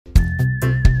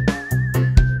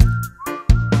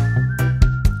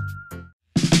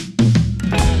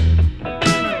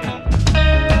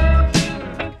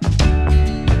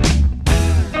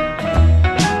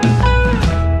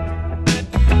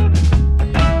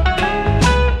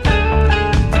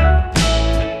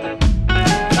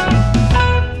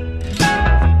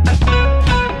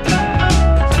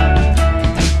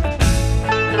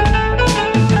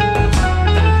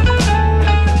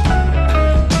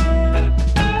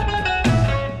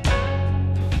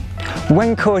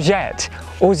When courgette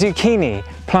or zucchini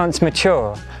plants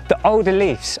mature, the older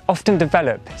leaves often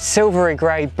develop silvery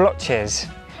grey blotches,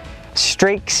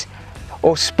 streaks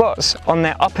or spots on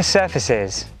their upper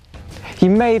surfaces. You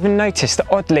may even notice the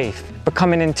odd leaf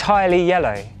becoming entirely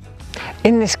yellow.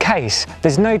 In this case,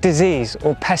 there's no disease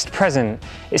or pest present,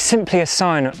 it's simply a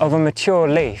sign of a mature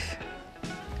leaf.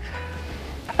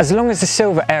 As long as the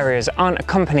silver areas aren't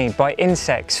accompanied by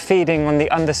insects feeding on the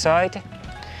underside,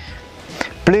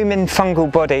 blooming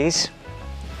fungal bodies,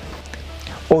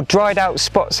 or dried out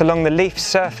spots along the leaf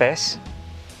surface,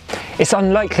 it's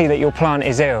unlikely that your plant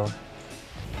is ill.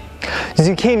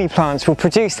 Zucchini plants will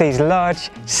produce these large,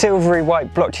 silvery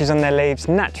white blotches on their leaves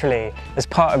naturally as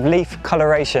part of leaf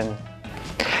coloration.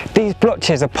 These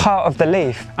blotches are part of the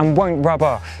leaf and won't rub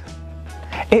off.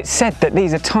 It's said that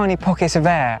these are tiny pockets of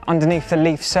air underneath the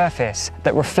leaf surface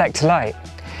that reflect light.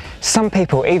 Some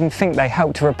people even think they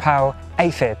help to repel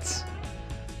aphids.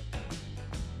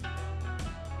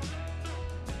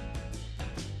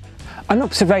 An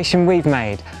observation we've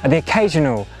made are the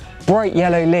occasional bright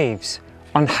yellow leaves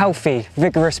on healthy,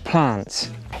 vigorous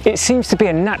plants. It seems to be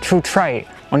a natural trait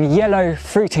on yellow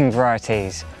fruiting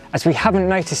varieties, as we haven't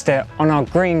noticed it on our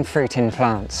green fruiting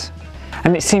plants.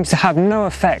 And it seems to have no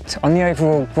effect on the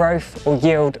overall growth or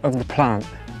yield of the plant.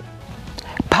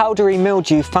 Powdery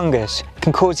mildew fungus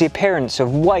can cause the appearance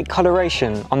of white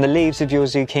coloration on the leaves of your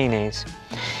zucchinis.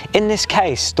 In this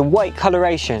case, the white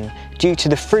coloration, due to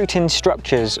the fruiting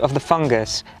structures of the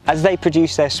fungus as they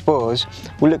produce their spores,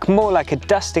 will look more like a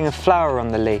dusting of flour on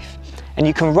the leaf, and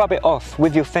you can rub it off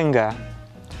with your finger.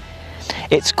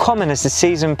 It's common as the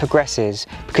season progresses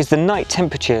because the night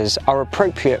temperatures are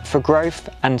appropriate for growth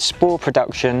and spore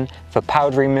production for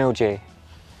powdery mildew.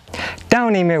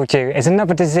 Downy mildew is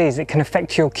another disease that can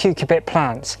affect your cucurbit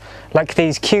plants, like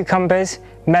these cucumbers,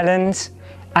 melons,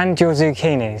 and your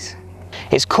zucchinis.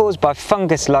 It's caused by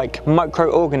fungus-like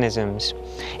microorganisms.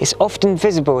 It's often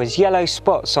visible as yellow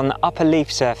spots on the upper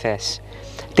leaf surface.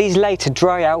 These later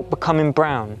dry out, becoming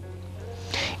brown.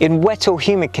 In wet or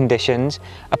humid conditions,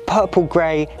 a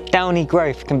purple-grey, downy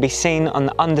growth can be seen on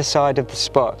the underside of the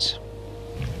spots.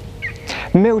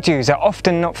 Mildews are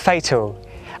often not fatal,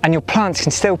 and your plants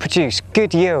can still produce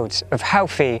good yields of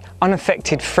healthy,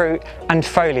 unaffected fruit and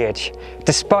foliage,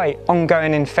 despite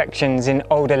ongoing infections in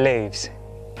older leaves.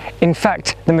 In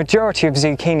fact, the majority of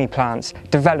zucchini plants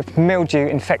develop mildew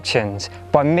infections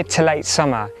by mid to late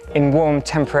summer in warm,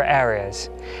 temperate areas.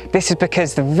 This is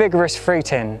because the vigorous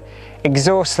fruiting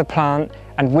exhausts the plant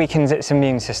and weakens its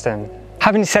immune system.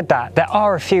 Having said that, there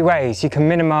are a few ways you can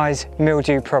minimise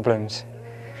mildew problems.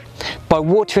 By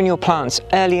watering your plants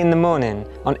early in the morning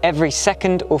on every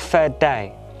second or third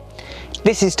day.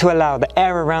 This is to allow the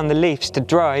air around the leaves to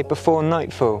dry before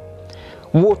nightfall.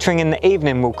 Watering in the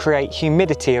evening will create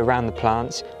humidity around the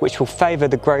plants, which will favour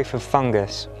the growth of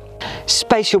fungus.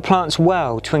 Space your plants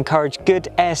well to encourage good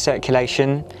air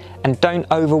circulation, and don't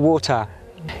overwater.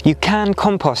 You can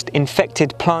compost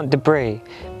infected plant debris,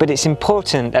 but it's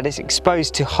important that it's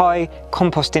exposed to high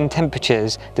composting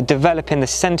temperatures that develop in the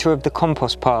centre of the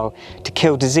compost pile to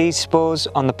kill disease spores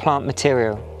on the plant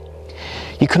material.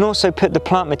 You can also put the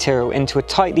plant material into a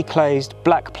tightly closed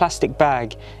black plastic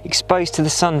bag exposed to the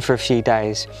sun for a few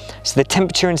days, so the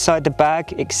temperature inside the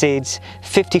bag exceeds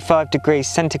 55 degrees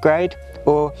centigrade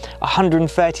or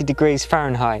 130 degrees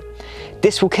Fahrenheit.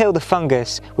 This will kill the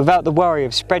fungus without the worry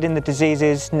of spreading the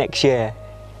diseases next year.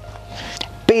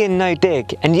 Being no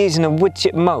dig and using a wood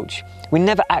chip mulch, we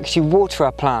never actually water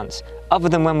our plants other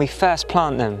than when we first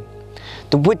plant them.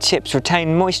 The wood chips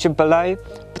retain moisture below,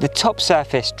 but the top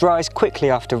surface dries quickly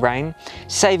after rain,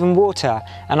 saving water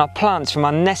and our plants from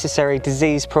unnecessary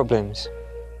disease problems.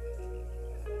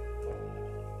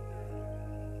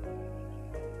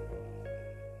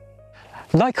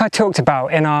 Like I talked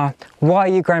about in our Why Are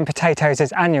You Growing Potatoes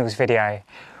as Annuals video,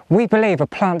 we believe a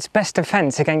plant's best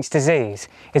defence against disease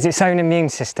is its own immune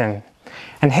system.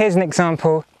 And here's an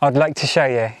example I'd like to show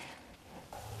you.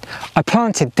 I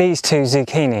planted these two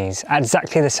zucchinis at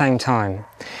exactly the same time.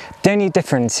 The only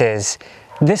difference is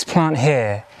this plant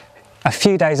here, a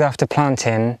few days after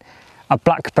planting, a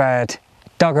blackbird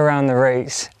dug around the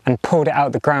roots and pulled it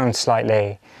out the ground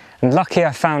slightly. And lucky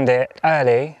I found it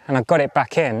early and I got it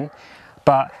back in,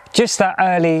 but just that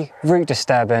early root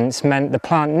disturbance meant the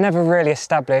plant never really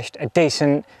established a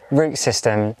decent root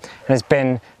system and has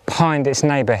been behind its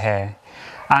neighbour here.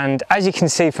 And as you can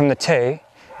see from the two,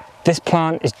 this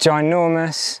plant is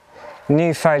ginormous,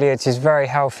 new foliage is very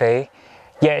healthy,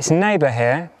 yet its neighbour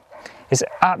here is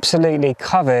absolutely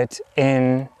covered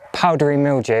in powdery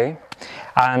mildew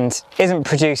and isn't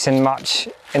producing much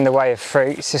in the way of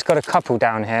fruits. It's got a couple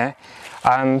down here,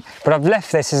 but I've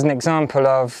left this as an example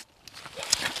of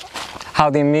how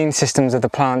the immune systems of the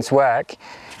plants work.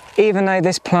 Even though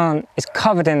this plant is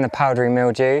covered in the powdery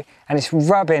mildew and it's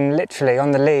rubbing literally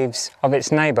on the leaves of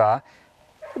its neighbour,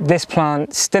 this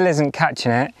plant still isn't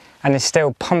catching it and is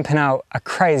still pumping out a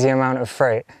crazy amount of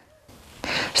fruit.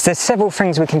 So there's several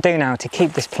things we can do now to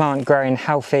keep this plant growing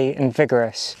healthy and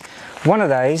vigorous. One of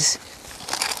those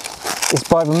is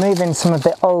by removing some of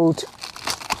the old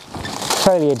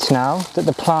foliage now that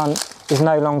the plant is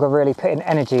no longer really putting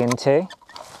energy into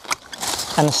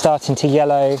and is starting to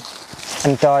yellow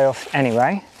and die off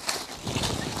anyway.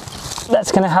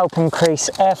 That's going to help increase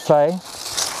airflow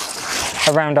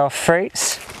around our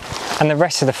fruits and the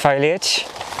rest of the foliage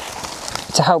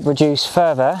to help reduce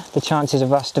further the chances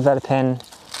of us developing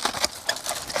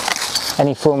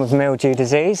any form of mildew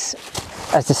disease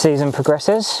as the season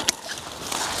progresses.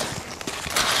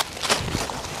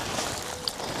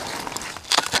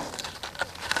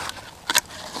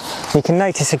 You can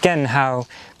notice again how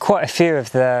quite a few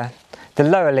of the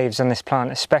lower leaves on this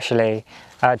plant especially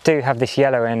do have this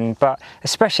yellow in, but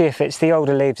especially if it's the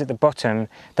older leaves at the bottom,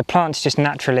 the plant's just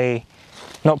naturally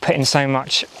not putting so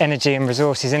much energy and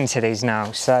resources into these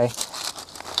now. So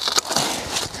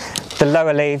the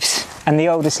lower leaves and the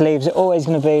oldest leaves are always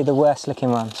going to be the worst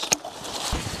looking ones.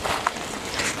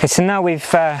 Okay, so now we've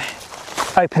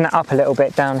opened it up a little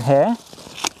bit down here,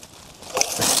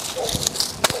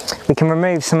 we can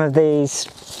remove some of these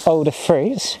older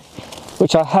fruits,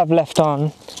 which I have left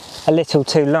on a little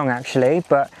too long actually,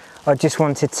 but I just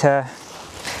wanted to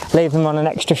leave them on an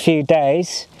extra few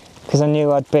days because I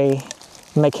knew I'd be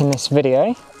making this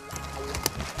video.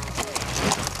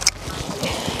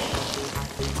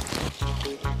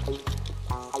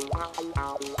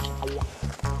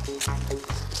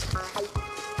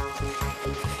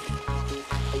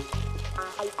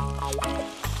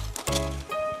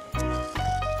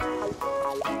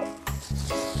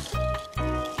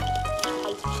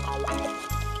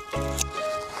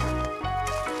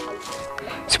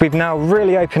 So we've now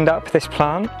really opened up this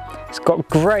plant. It's got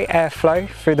great airflow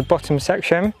through the bottom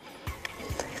section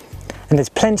and there's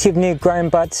plenty of new growing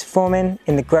buds forming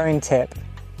in the growing tip.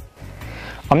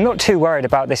 I'm not too worried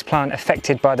about this plant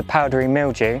affected by the powdery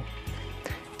mildew.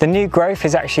 The new growth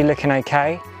is actually looking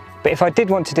okay, but if I did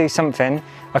want to do something,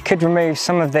 I could remove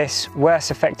some of this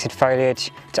worse affected foliage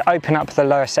to open up the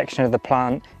lower section of the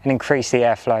plant and increase the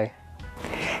airflow.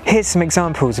 Here's some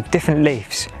examples of different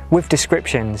leaves with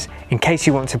descriptions in case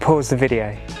you want to pause the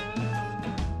video.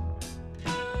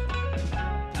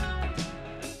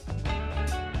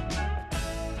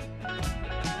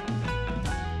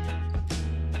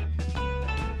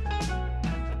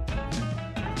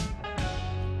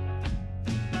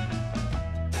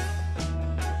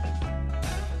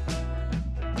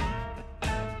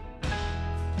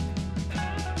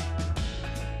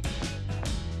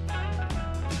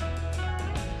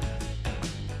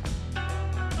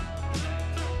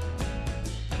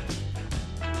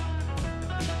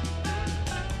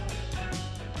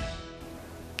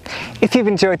 If you've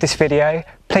enjoyed this video,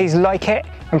 please like it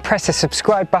and press the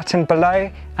subscribe button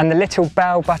below and the little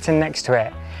bell button next to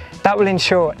it. That will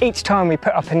ensure each time we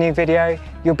put up a new video,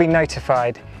 you'll be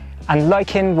notified. And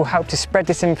liking will help to spread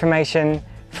this information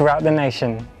throughout the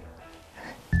nation.